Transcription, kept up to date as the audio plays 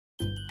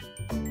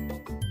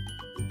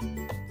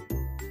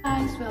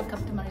guys,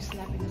 welcome to Marie's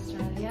Life in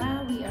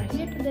Australia. We are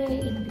here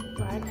today in Big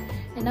Park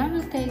and I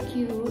will take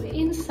you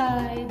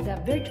inside the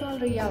virtual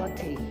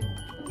reality.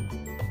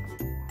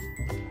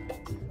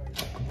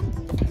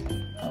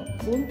 Oh,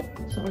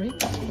 sorry.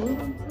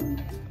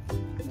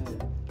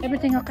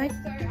 Everything okay?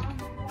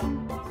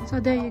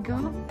 So there you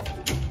go.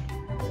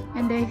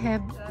 And they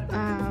have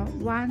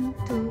 1,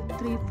 2,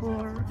 3,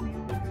 4,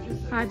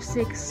 5,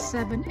 6,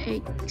 7,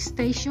 8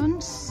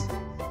 stations,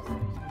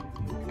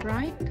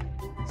 right?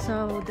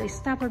 So the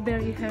staff are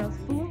very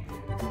helpful.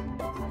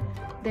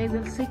 They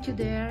will sit you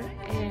there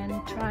and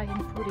try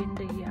and put in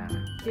the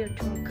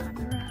virtual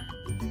camera,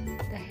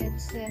 the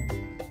headset,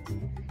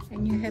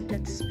 and you have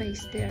that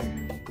space there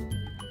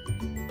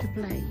to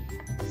play.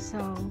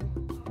 So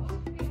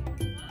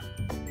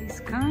please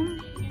come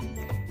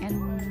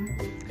and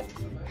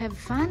have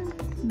fun.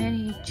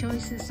 Many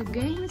choices of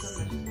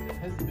games,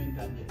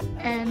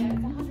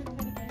 and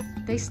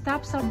the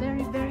staffs are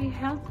very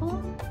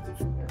helpful.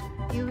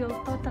 You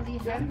will totally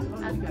have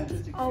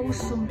an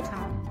awesome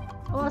time.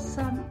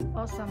 Awesome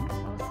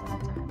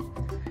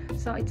time.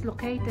 So it's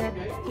located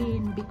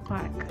in Big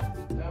Park.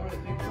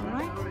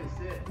 Alright?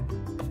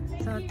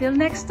 So till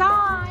next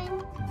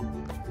time,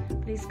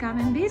 please come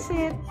and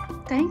visit.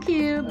 Thank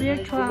you,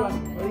 Virtual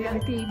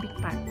Reality Big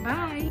Park.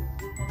 Bye.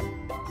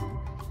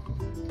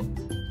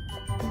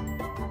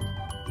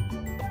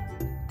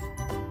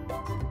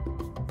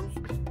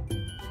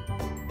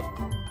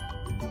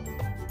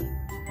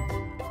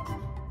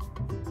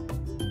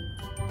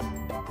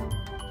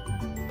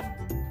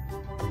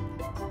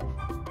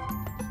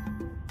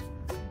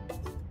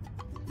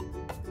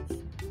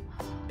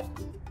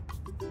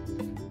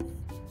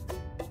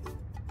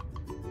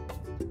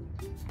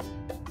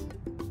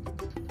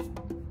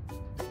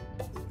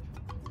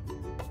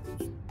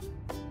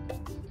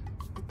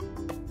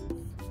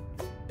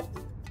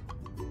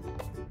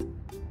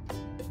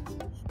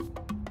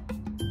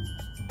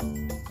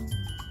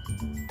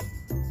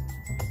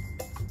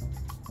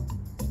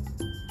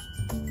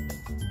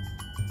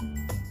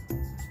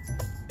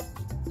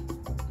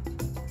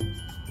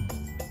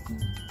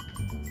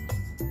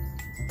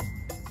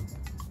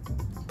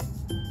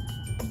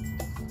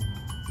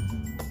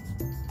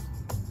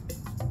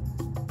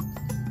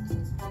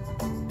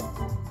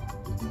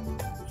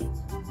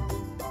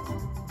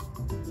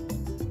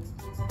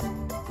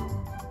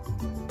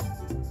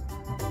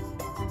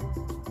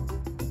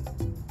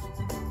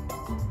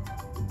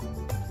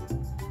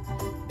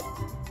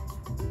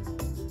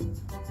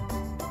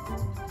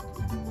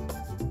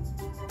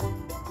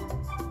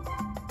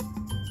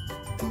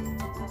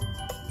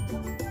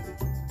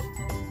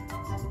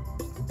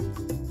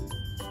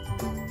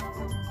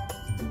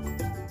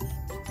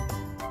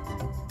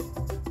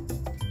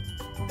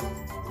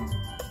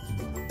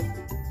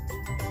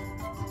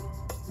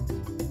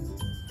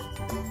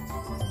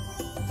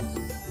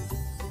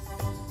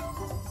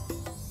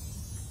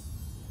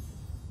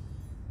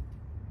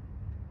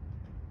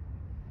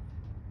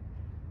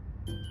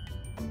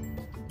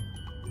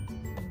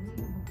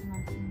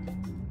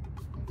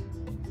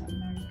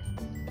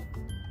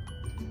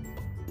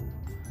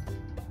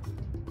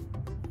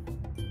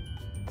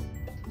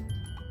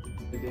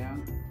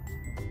 Down.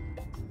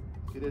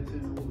 Get it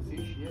in all the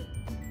fish, yep.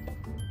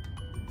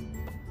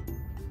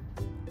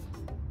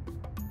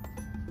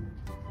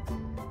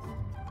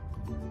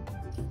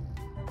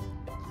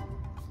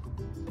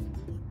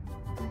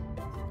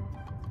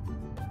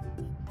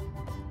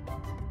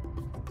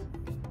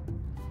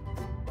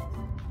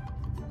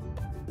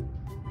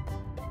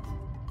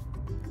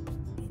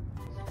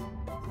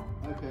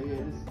 Okay,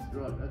 yeah, this is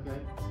right, okay.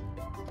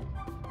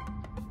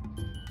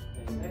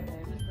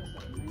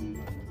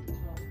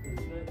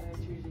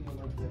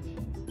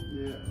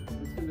 Yeah,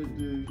 it's going to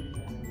do,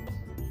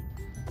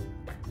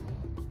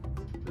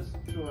 let's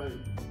try.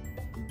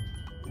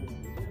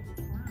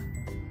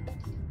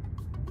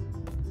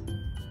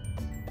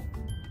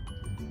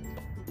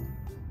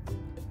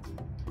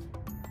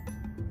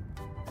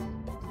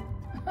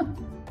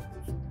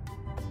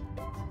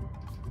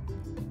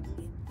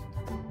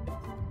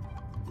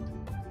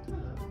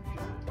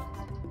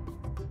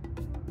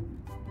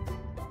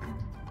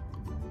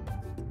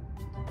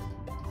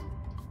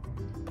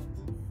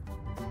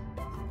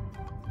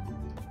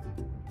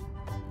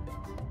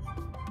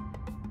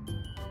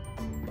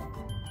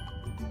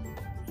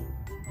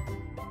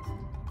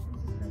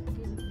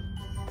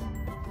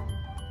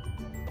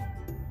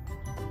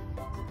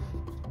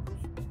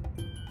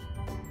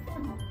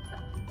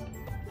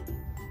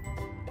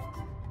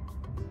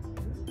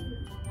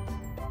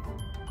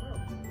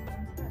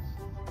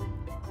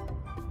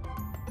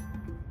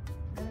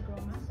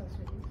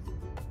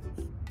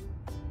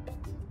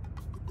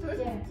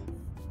 Yeah.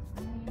 I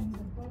am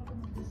the bottom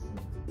of the sea.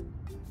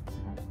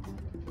 Like at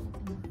the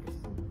bottom of the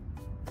sea.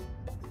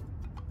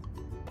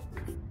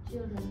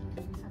 Children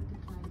really have to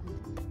try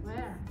this.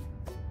 Where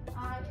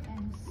I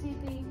am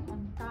sitting on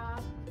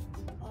top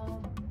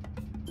of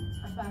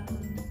a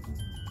bottom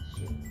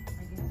ship, I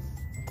guess.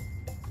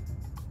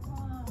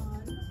 Wow,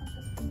 look at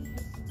the fish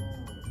is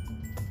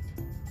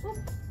full. Oop.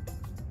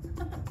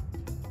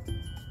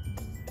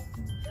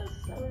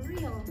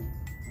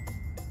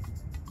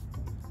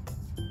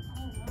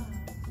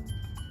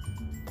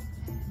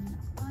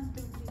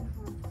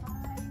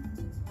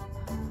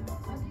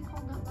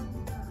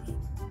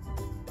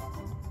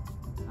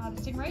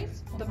 The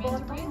stingrays? Or the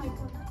manta rays?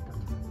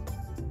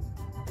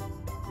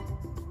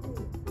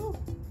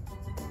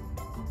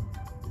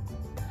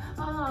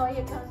 Oh,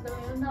 here comes the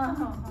whale. No.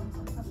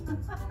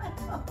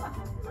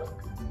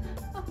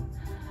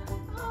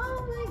 Oh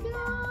my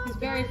god. He's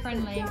very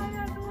friendly. Oh my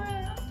god.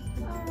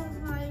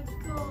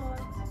 Oh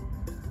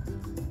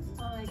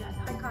my god.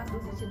 I can't do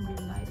this in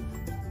real life.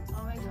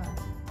 Oh my god.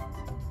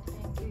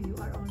 Thank you. You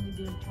are only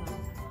virtual.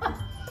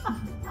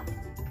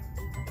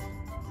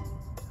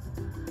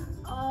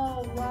 Oh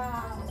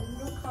wow.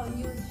 Look how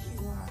huge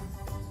you are.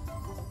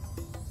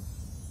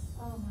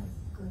 Oh my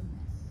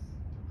goodness.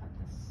 Look at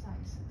the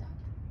size of that.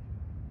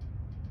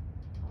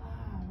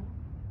 Wow.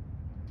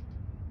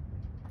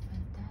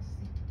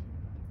 Fantastic.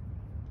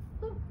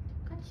 Oh,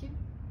 got you.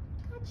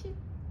 Got you.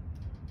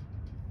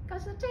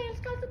 Got the tail.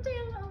 Got the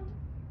tail. Oh.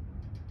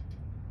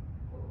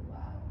 Oh,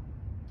 wow.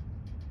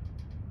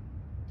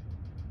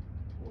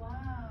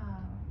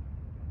 Wow.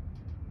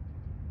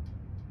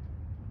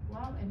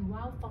 Wow and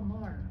wow for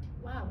more.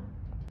 Wow.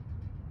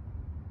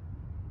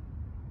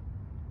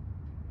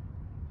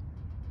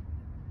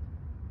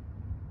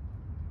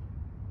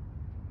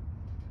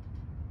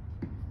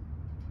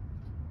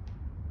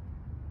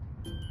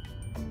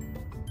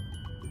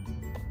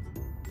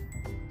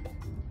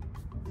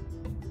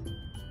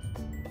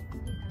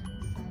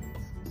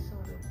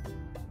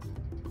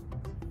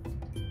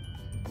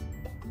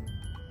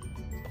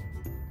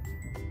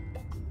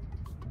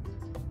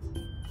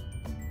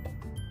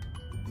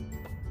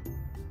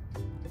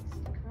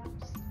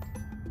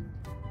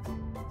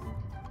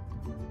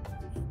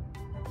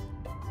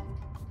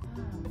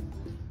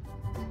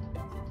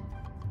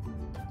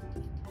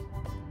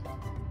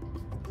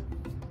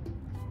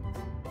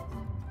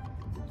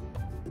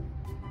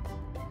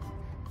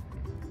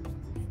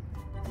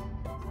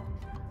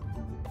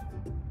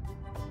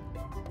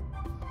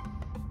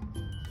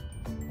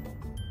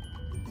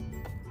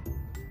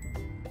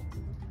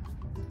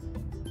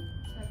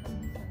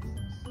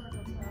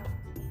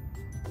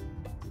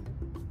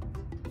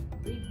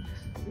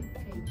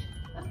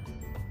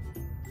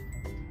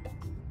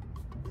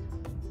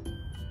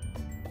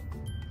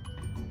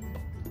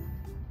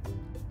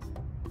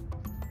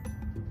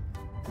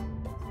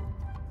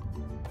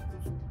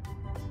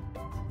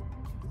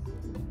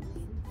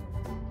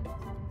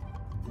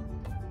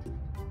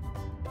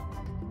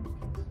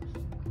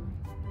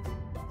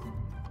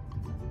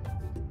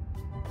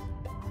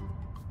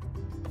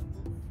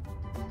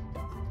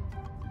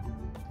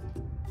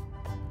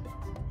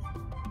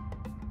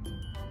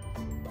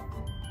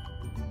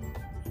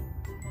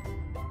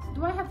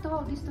 Do I have to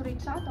hold this to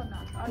reach out or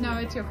not? Or No,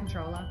 you- it's your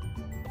controller.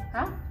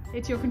 Huh?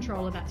 It's your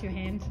controller, that's your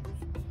hand.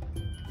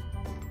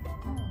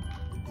 Oh.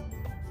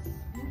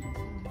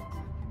 Beautiful.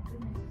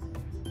 Goodness.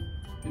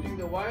 You think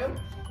the whale?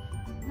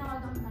 No, I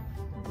don't like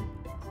it.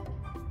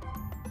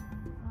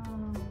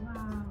 Oh,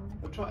 wow.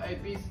 I'll try A,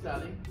 B,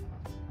 darling.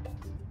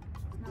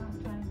 Now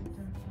I'm trying to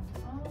turn it.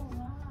 Oh,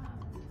 wow.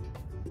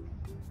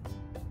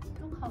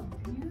 Look how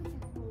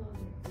beautiful of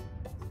it.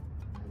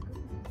 My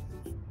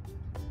goodness.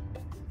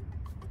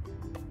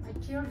 My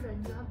children,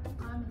 you have to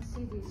come and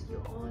see this. You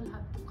all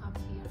have to come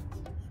here.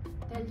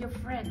 Tell your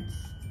friends.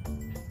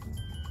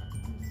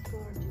 It's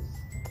gorgeous.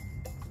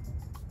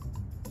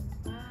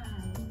 Wow.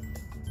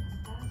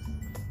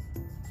 Fantastic.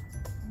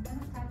 I'm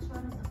gonna touch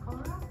one of the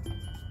coral.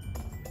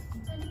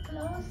 Very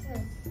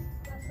closest.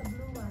 That's a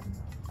blue one.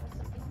 That's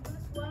a pink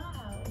one.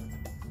 Wow.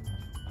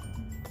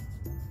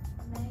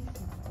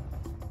 Amazing.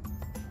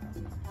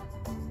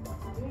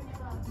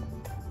 Virtual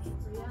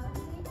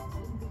reality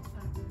in big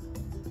time.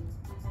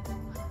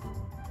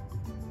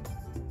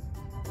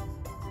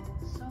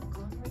 So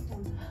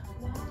colorful.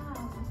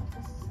 Wow, look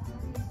at the size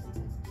of the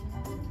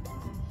jellyfish.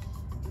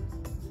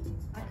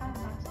 I can't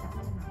touch that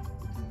one now.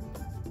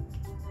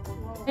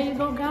 There you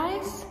go,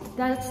 guys.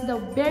 That's the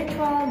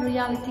virtual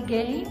reality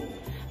game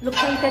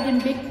located in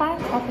Big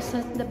Park,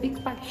 opposite the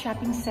Big Park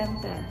Shopping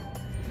Center.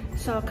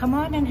 So come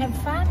on and have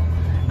fun.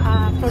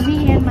 For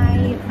me and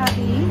my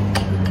hubby,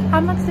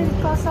 how much did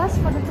it cost us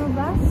for the two of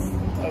us?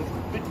 A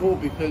bit more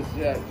because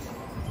it's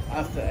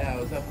after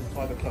hours, after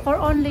 5 o'clock. For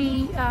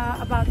only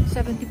about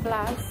 70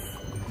 plus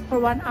for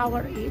 1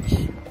 hour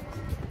each.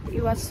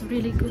 It was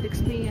really good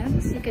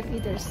experience. You can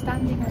either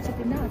standing or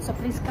sitting down. So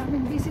please come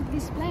and visit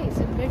this place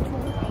in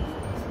virtual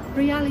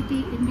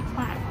reality in Big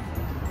Park.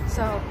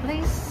 So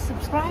please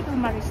subscribe on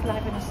Marie's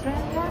Live in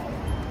Australia.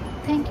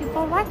 Thank you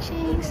for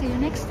watching. See you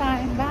next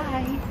time.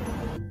 Bye.